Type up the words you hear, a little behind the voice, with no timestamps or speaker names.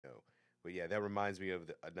But yeah, that reminds me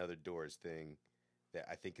of another Doors thing that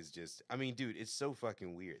I think is just. I mean, dude, it's so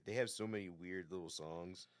fucking weird. They have so many weird little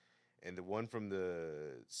songs, and the one from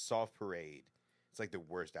the Soft Parade. It's like the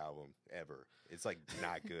worst album ever. It's like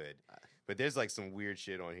not good. But there's like some weird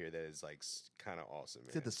shit on here that is like kind of awesome.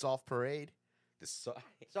 Is it the Soft Parade? The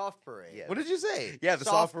Soft Parade. Yeah. What did you say? Yeah, the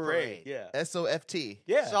Soft Soft Parade. Parade. Yeah. SOFT.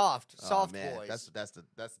 Yeah. Soft man, boys. That's the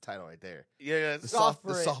title right there. Yeah. The Soft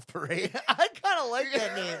the Parade. Soft Parade. I kind of like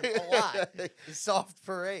that name a lot. The Soft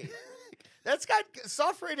Parade. That's got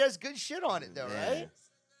Soft Parade has good shit on it though, right?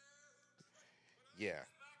 Yeah.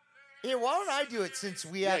 Here, why don't I do it since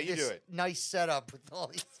we have you this do it. nice setup with all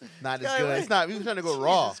these. Not as Yeah, good. wait. It's not. We were trying to go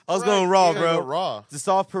raw. Jesus I was Christ, going raw, dude. We were trying to bro. go raw. The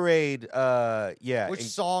Soft Parade. Yeah. Which and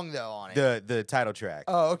song though on it? the title track.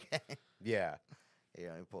 Oh, okay. Yeah. Yeah,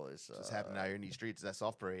 let me pull this. What's happening out here in these streets? That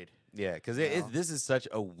Soft Parade. Yeah, because No. this is such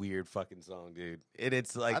a weird fucking song, dude. And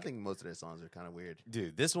it's like, I think most of their songs are kind of weird.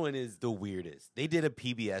 dude, this one is the weirdest. They did a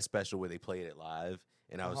PBS special where they played it live,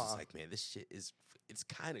 and I was just Uh-huh. like, man, this shit it's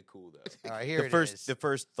kind of cool though. All right, here The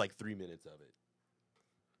first like 3 minutes of it.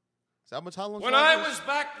 So how long? When I was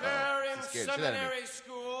back there in that scared the shit out of me. seminary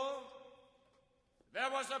school, there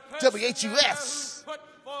was a person WHUS. there who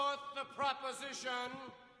put forth the proposition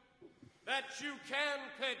that you can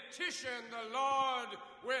petition the Lord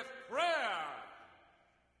with prayer.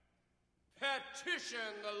 Petition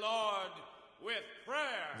the Lord with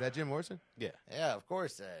prayer. Is that Jim Morrison? Yeah. Yeah, of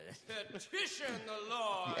course that is. Petition the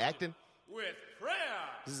Lord You acting? with prayer.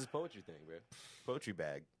 This is poetry thing, bro. Poetry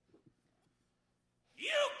bag. You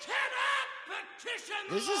cannot petition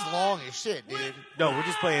the This Lord is long as shit, dude. with No, we're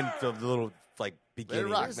just playing prayer. the little like Let it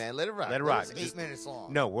beginning. rock, man. Let it rock. Let it rock. It's Just- 8 minutes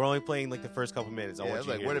long. No, we're only playing like the first couple minutes. I Yeah, want it's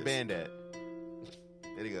you like to where hear the this. band at?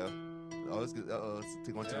 There you go. Oh, it's good. It's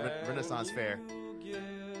going to the Renaissance Fair.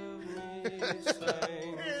 It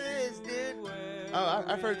is, dude. Oh,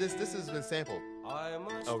 I've heard this. This has been sampled.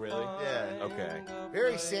 Oh, really? Yeah. Okay.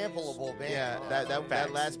 Very sampleable band. Yeah, that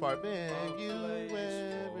Facts. last part. Man, you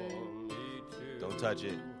wearing. Don't touch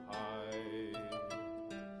it.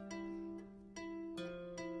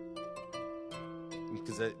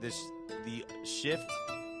 Because the shift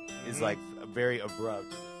is like very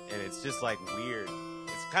abrupt, and it's just like weird.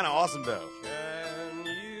 It's kind of awesome though. Can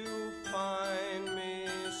you find me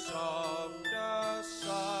soft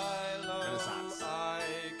asylum? Renaissance. I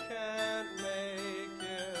can't make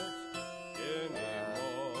it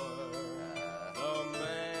anymore. The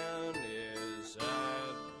man is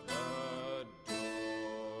at the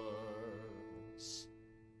door.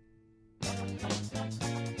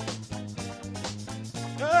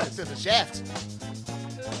 It's in the shaft.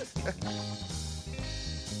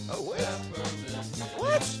 Oh, what?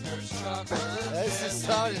 What? That's just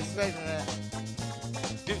not expecting that.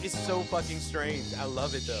 Dude, it's so fucking strange. I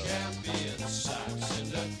love it though. Champion socks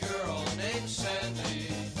and a girl named Sandy.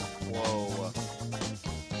 Whoa.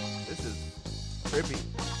 This is trippy.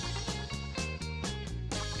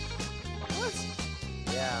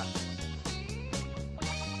 What? Yeah.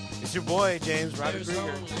 It's your boy James Robert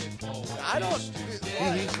Krieger. I don't.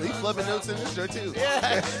 He's flubbing notes in this shirt too.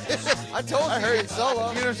 Yeah. I told you. I heard it's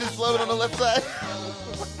solo. You know, just flubbing on the left side.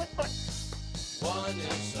 One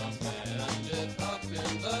is a bandit up in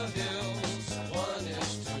the hills. One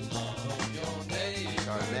is to love your neighbor.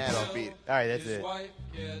 Got mad off beat. All right, that's His it. wife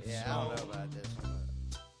gets Yeah, I don't know home. about this.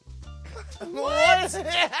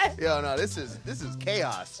 What? Yo, no, this is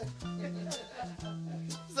chaos.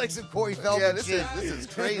 It's like some Corey Feldman Yeah, this shit. is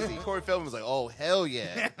crazy. Corey Feldman was like, "Oh hell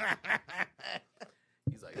yeah!"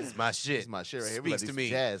 He's like, this is my shit. This is my shit right here. We Speaks gotta to do me.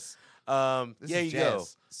 some jazz. This Yeah, is you go.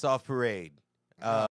 jazz. Soft Parade.